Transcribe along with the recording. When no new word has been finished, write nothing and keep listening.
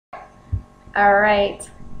All right.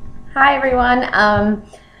 Hi, everyone. I'm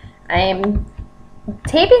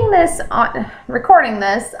recording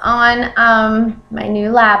this on my new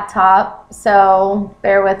laptop, so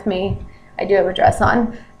bear with me. I do have a dress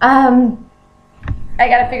on. I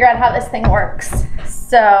got to figure out how this thing works.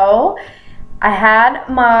 So I had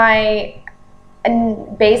my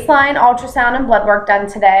baseline ultrasound and blood work done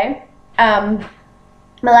today. My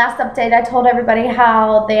last update, I told everybody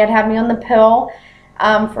how they had me on the pill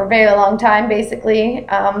for a very long time, basically,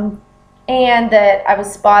 and that I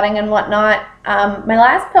was spotting and whatnot. My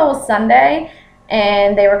last pill was Sunday,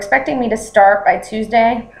 and they were expecting me to start by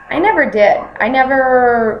Tuesday. I never did. I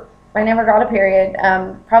never got a period.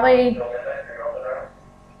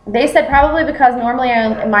 They said probably because normally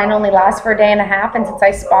mine only lasts for a day and a half, and since I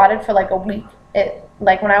spotted for like a week,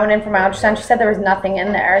 like when I went in for my ultrasound, she said there was nothing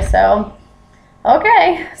in there, so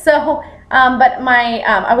okay. So but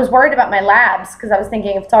I was worried about my labs because I was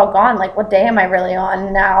thinking if it's all gone, like what day am I really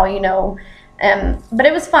on now, you know? But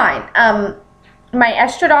it was fine. My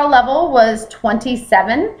estradiol level was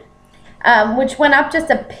 27, which went up just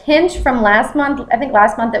a pinch from last month. I think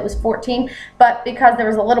last month it was 14, but because there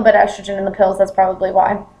was a little bit of estrogen in the pills, that's probably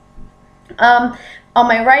why. On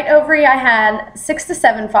my right ovary, I had 6 to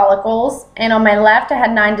 7 follicles, and on my left, I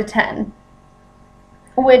had 9 to 10.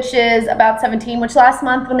 Which is about 17, which last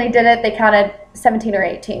month when they did it, they counted 17 or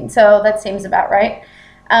 18. So that seems about right.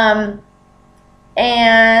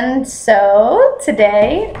 And so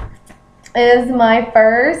today is my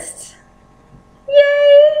first,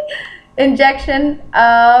 yay, injection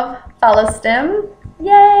of Follistim.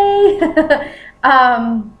 Yay.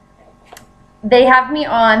 They have me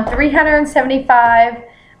on 375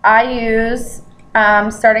 IUs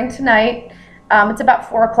starting tonight. It's about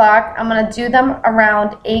 4 o'clock. I'm going to do them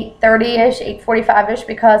around 8:30-ish, 8:45-ish,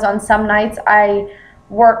 because on some nights I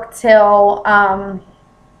work till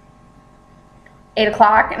 8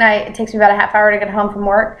 o'clock, and it takes me about a half hour to get home from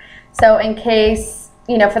work. So in case,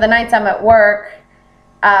 you know, for the nights I'm at work,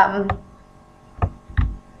 I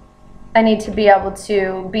need to be able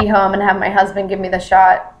to be home and have my husband give me the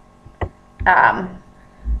shot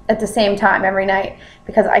at the same time every night,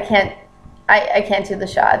 because I can't do the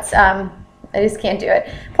shots. I just can't do it.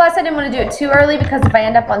 Plus, I didn't want to do it too early, because if I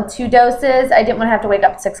end up on 2 doses, I didn't want to have to wake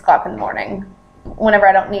up at 6 o'clock in the morning whenever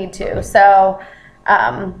I don't need to. So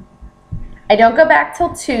I don't go back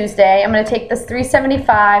till Tuesday. I'm going to take this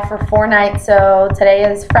 375 for 4 nights. So today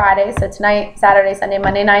is Friday. So tonight, Saturday, Sunday,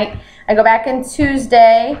 Monday night. I go back in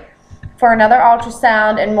Tuesday for another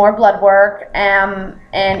ultrasound and more blood work. And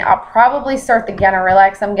I'll probably start the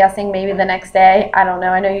Ganirelix, I'm guessing maybe the next day. I don't know.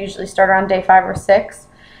 I know you usually start around day 5 or 6.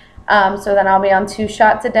 So then I'll be on 2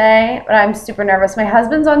 shots a day, but I'm super nervous. My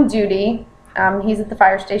husband's on duty. He's at the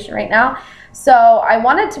fire station right now. So I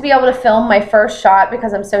wanted to be able to film my first shot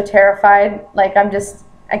because I'm so terrified. Like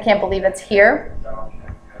I can't believe it's here.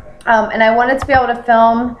 And I wanted to be able to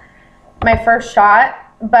film my first shot,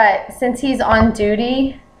 but since he's on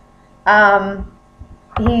duty, we're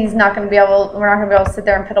not going to be able to sit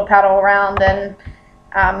there and piddle paddle around and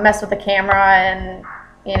mess with the camera and,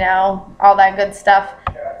 you know, all that good stuff.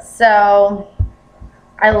 So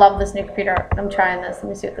I love this new computer. I'm trying this. Let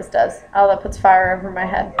me see what this does. Oh, that puts fire over my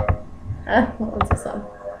head. What's this one?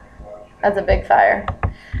 That's a big fire.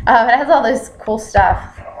 It has all this cool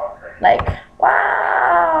stuff. Like,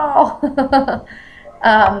 wow.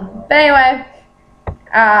 But anyway,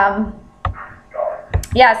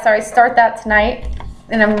 yeah, sorry, start that tonight,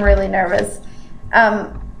 and I'm really nervous.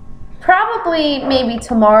 Probably maybe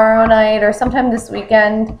tomorrow night or sometime this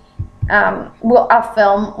weekend, I'll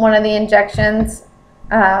film one of the injections.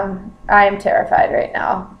 I am terrified right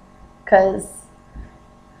now because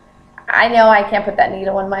I know I can't put that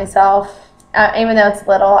needle in myself. Even though it's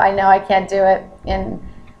little, I know I can't do it. And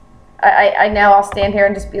I know I'll stand here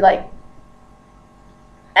and just be like,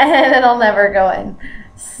 and it'll never go in.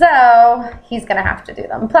 So he's going to have to do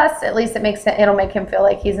them. Plus, at least it'll make him feel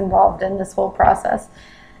like he's involved in this whole process.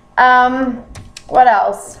 What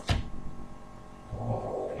else?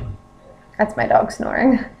 That's my dog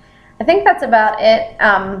snoring. I think that's about it.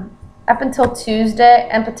 Up until Tuesday,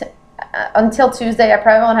 I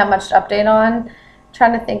probably won't have much to update on. I'm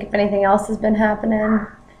trying to think if anything else has been happening.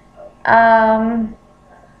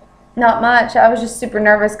 Not much. I was just super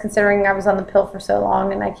nervous considering I was on the pill for so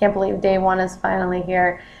long, and I can't believe day 1 is finally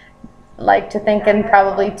here. Like, to think in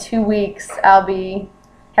probably 2 weeks I'll be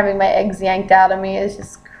having my eggs yanked out of me is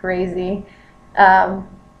just crazy.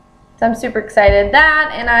 So I'm super excited.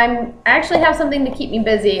 That, and I actually have something to keep me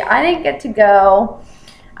busy. I didn't get to go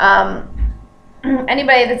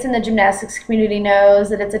anybody that's in the gymnastics community knows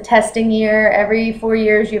that it's a testing year. Every 4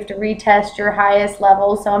 years you have to retest your highest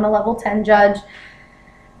level. So I'm a level 10 judge.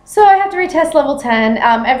 So I have to retest level 10.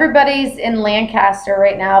 Everybody's in Lancaster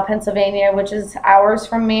right now, Pennsylvania, which is hours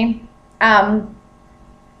from me.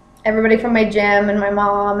 Everybody from my gym and my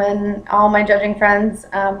mom and all my judging friends.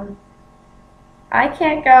 I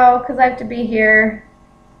can't go because I have to be here.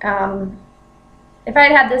 If I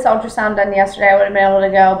had had this ultrasound done yesterday, I would have been able to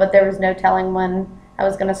go, but there was no telling when I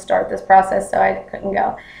was going to start this process, so I couldn't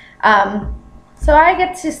go. So I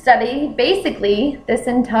get to study basically this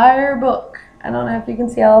entire book. I don't know if you can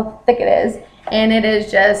see how thick it is, and it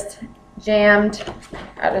is just jammed.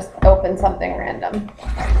 I just opened something random.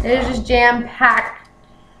 It is just jam-packed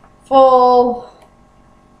full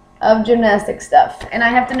of gymnastic stuff, and I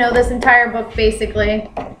have to know this entire book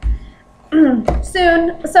basically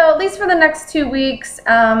soon. So at least for the next 2 weeks,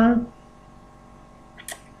 and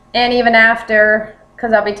even after,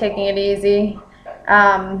 because I'll be taking it easy.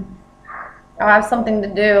 I'll have something to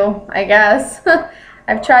do, I guess.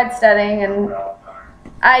 I've tried studying, and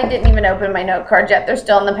I didn't even open my note cards yet. They're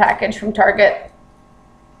still in the package from Target.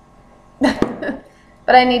 But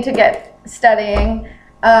I need to get studying.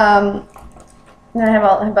 And I have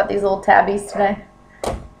how about these little tabbies today.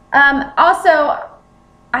 Also,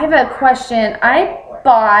 I have a question. I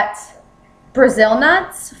bought Brazil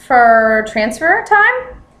nuts for transfer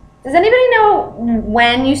time. Does anybody know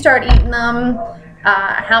when you start eating them,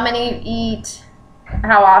 how many you eat,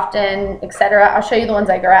 how often, etc.? I'll show you the ones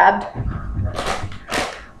I grabbed.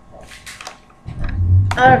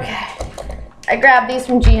 Okay, I grabbed these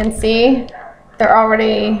from GNC. They're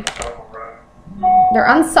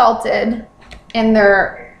unsalted, and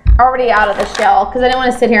they're already out of the shell because I didn't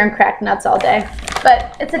want to sit here and crack nuts all day.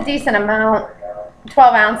 But it's a decent amount,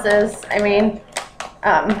 12 ounces, I mean.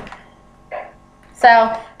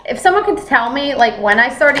 So if someone could tell me like when I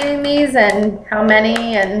start eating these and how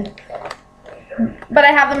many, but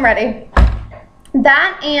I have them ready.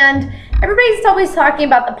 That, and everybody's always talking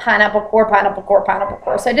about the pineapple core, pineapple core, pineapple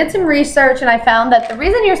core. So I did some research, and I found that the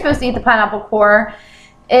reason you're supposed to eat the pineapple core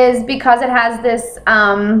is because it has this,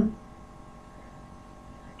 I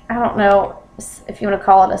don't know if you want to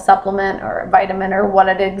call it a supplement or a vitamin or what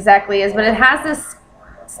it exactly is, but it has this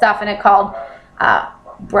stuff in it called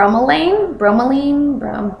bromelain.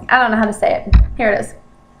 I don't know how to say it. Here it is.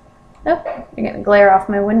 Oh, you're getting glare off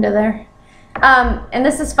my window there. And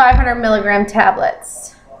this is 500 milligram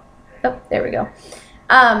tablets. Oh, there we go.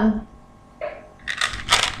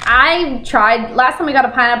 I tried, last time we got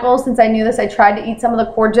a pineapple, since I knew this, I tried to eat some of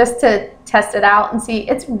the core just to test it out and see.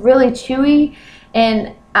 It's really chewy,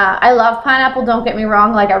 and I love pineapple, don't get me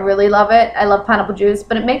wrong, like I really love it. I love pineapple juice,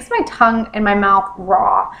 but it makes my tongue and my mouth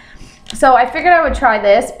raw. So I figured I would try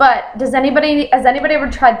this, but has anybody ever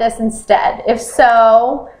tried this instead? If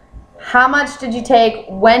so, how much did you take?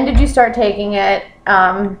 When did you start taking it?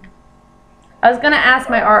 I was going to ask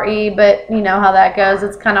my RE, but you know how that goes.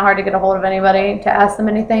 It's kind of hard to get a hold of anybody to ask them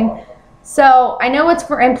anything. So I know it's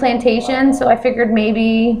for implantation, so I figured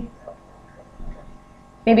maybe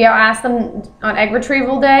I'll ask them on egg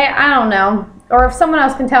retrieval day. I don't know. Or if someone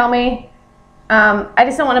else can tell me. I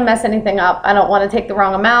just don't want to mess anything up. I don't want to take the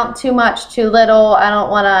wrong amount, too much, too little. I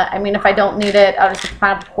don't want to, I mean, if I don't need it, I'll just take the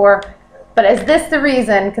pineapple core. But is this the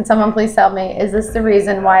reason, can someone please tell me, is this the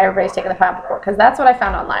reason why everybody's taking the pineapple core? Because that's what I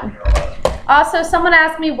found online. Also, someone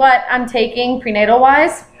asked me what I'm taking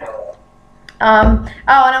prenatal-wise. Oh, and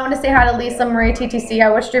I want to say hi to Lisa Marie TTC. I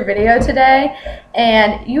watched your video today,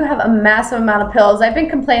 and you have a massive amount of pills. I've been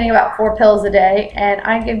complaining about 4 pills a day, and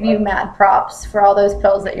I give you mad props for all those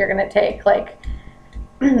pills that you're going to take. Like,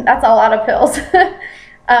 that's a lot of pills.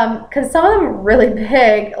 Because some of them are really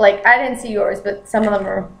big. Like, I didn't see yours, but some of them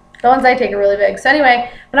are, the ones I take are really big. So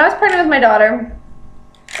anyway, when I was pregnant with my daughter,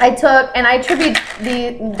 I took, and I attribute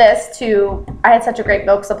this to, I had such a great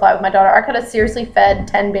milk supply with my daughter. I could have seriously fed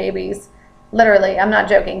 10 babies. Literally, I'm not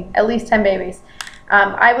joking, at least 10 babies.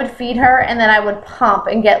 I would feed her, and then I would pump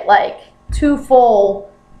and get like 2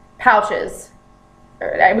 full pouches.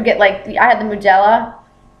 I would get like, I had the Mugella,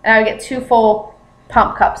 and I would get 2 full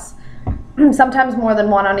pump cups. Sometimes more than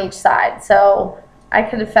 1 on each side. So I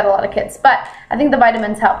could have fed a lot of kids, but I think the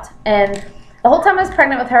vitamins helped. And the whole time I was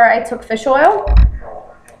pregnant with her, I took fish oil,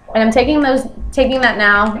 and I'm taking that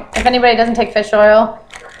now. If anybody doesn't take fish oil,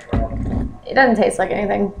 it doesn't taste like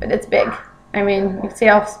anything, but it's big. I mean, you can see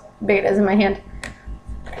how big it is in my hand.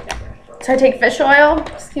 So I take fish oil,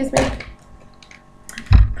 excuse me.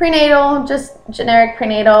 Prenatal, just generic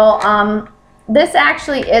prenatal. This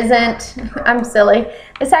actually isn't, I'm silly.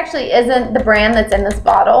 This actually isn't the brand that's in this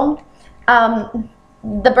bottle.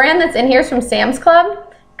 The brand that's in here is from Sam's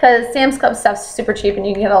Club, because Sam's Club stuff's super cheap and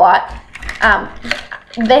you can get a lot.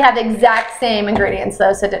 They have the exact same ingredients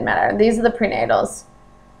though, so it didn't matter. These are the prenatals.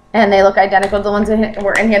 And they look identical to the ones that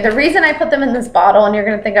were in here. The reason I put them in this bottle, and you're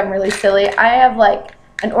going to think I'm really silly, I have like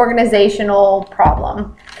an organizational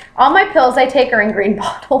problem. All my pills I take are in green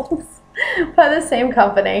bottles by the same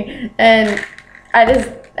company. And I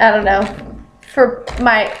don't know. For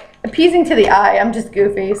my appeasing to the eye, I'm just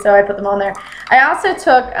goofy, so I put them on there. I also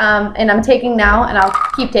took, and I'm taking now, and I'll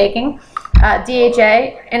keep taking,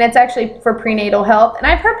 DHA, and it's actually for prenatal health. And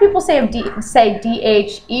I've heard people say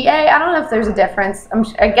DHEA. I don't know if there's a difference.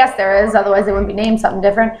 I guess there is, otherwise they wouldn't be named something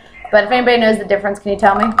different. But if anybody knows the difference, can you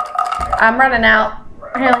tell me? I'm running out.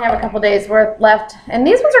 I only have a couple days worth left. And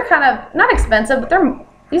these ones are kind of, not expensive, but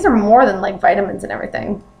these are more than like vitamins and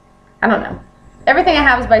everything. I don't know. Everything I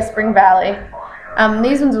have is by Spring Valley.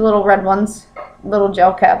 These ones are little red ones, little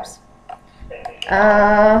gel caps.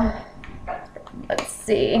 Let's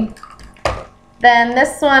see. Then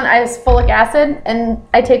this one, I have folic acid, and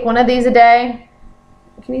I take one of these a day.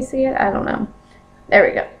 Can you see it? I don't know. There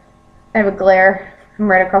we go. I have a glare. I'm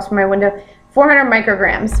right across from my window. 400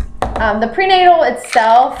 micrograms. The prenatal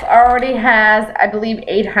itself already has, I believe,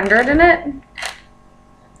 800 in it.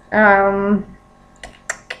 I'm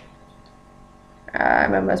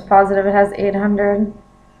almost positive it has 800.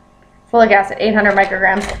 Folic acid, 800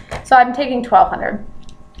 micrograms. So I'm taking 1,200.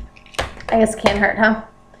 I guess can't hurt, huh?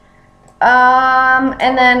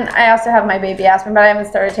 And then I also have my baby aspirin, but I haven't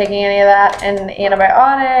started taking any of that, and the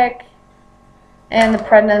antibiotic, and the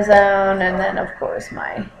prednisone, and then of course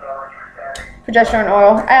my progesterone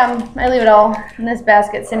oil. I leave it all in this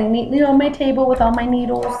basket sitting neatly on my table with all my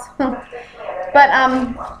needles.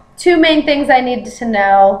 But two main things I need to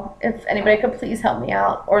know, if anybody could please help me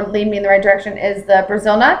out or lead me in the right direction, is the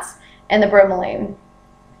Brazil nuts and the bromelain.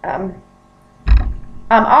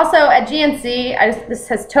 Also at GNC,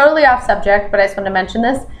 this is totally off subject, but I just want to mention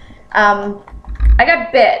this. I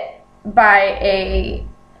got bit by a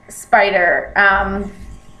spider.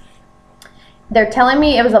 They're telling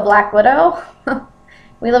me it was a black widow.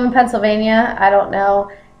 We live in Pennsylvania. I don't know.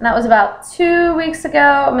 And that was about 2 weeks ago.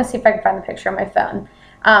 I'm going to see if I can find the picture on my phone.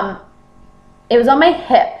 It was on my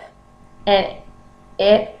hip, and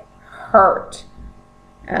it hurt.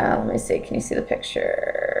 Let me see. Can you see the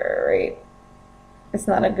picture? Right. It's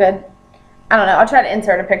not a good, I don't know. I'll try to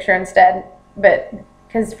insert a picture instead, but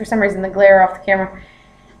because for some reason the glare off the camera.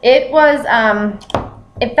 It was,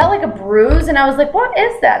 it felt like a bruise, and I was like, what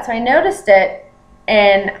is that? So I noticed it,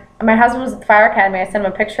 and my husband was at the fire academy. I sent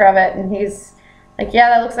him a picture of it, and he's like, yeah,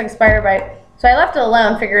 that looks like a spider bite. So I left it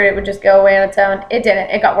alone, figured it would just go away on its own. It didn't.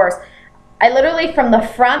 It got worse. I literally, from the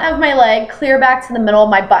front of my leg clear back to the middle of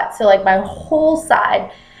my butt, so like my whole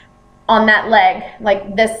side on that leg,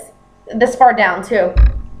 like this far down too.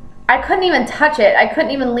 I couldn't even touch it. I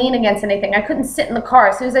couldn't even lean against anything. I couldn't sit in the car.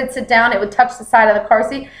 As soon as I'd sit down, it would touch the side of the car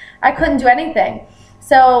seat. I couldn't do anything.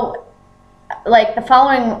 So like the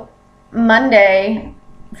following Monday,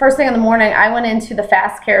 first thing in the morning, I went into the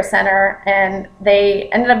Fast Care Center, and they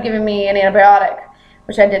ended up giving me an antibiotic,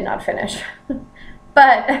 which I did not finish.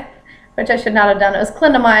 But which I should not have done. It was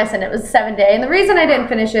clindamycin. It was 7-day. And the reason I didn't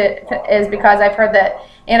finish it is because I've heard that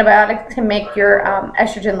antibiotics can make your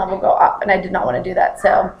estrogen level go up, and I did not want to do that.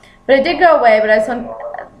 So, but it did go away. But I just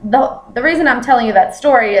want, the reason I'm telling you that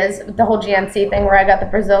story is the whole GNC thing where I got the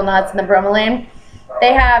Brazil nuts and the bromelain.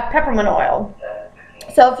 They have peppermint oil.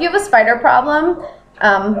 So if you have a spider problem,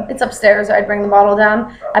 it's upstairs. I'd bring the bottle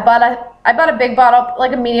down. I bought a big bottle,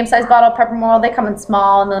 like a medium-sized bottle of peppermint oil. They come in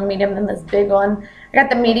small, and then medium, and this big one. I got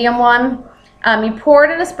the medium one. You pour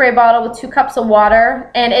it in a spray bottle with 2 cups of water,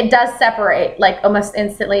 and it does separate like almost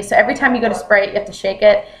instantly. So every time you go to spray it, you have to shake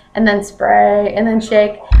it, and then spray, and then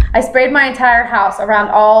shake. I sprayed my entire house around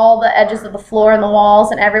all the edges of the floor and the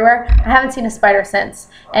walls and everywhere. I haven't seen a spider since.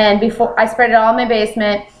 And before, I sprayed it all in my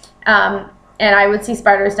basement, and I would see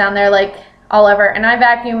spiders down there like all over. And I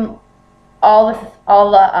vacuumed all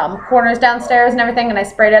the corners downstairs and everything, and I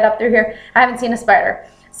sprayed it up through here. I haven't seen a spider.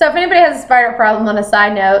 So if anybody has a spider problem, on a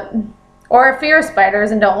side note, or fear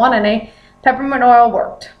spiders and don't want any, peppermint oil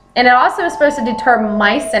worked. And it also is supposed to deter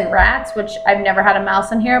mice and rats, which I've never had a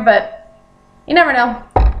mouse in here, but you never know.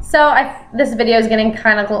 So this video is getting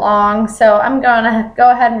kind of long, so I'm going to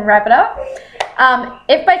go ahead and wrap it up.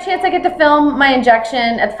 If by chance I get to film my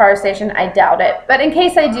injection at the fire station, I doubt it. But in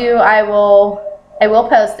case I do, I will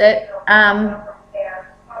post it.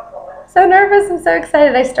 So nervous, I'm so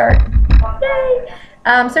excited I start. Yay!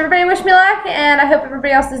 So everybody wish me luck, and I hope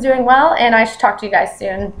everybody else is doing well, and I should talk to you guys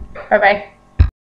soon. Bye-bye.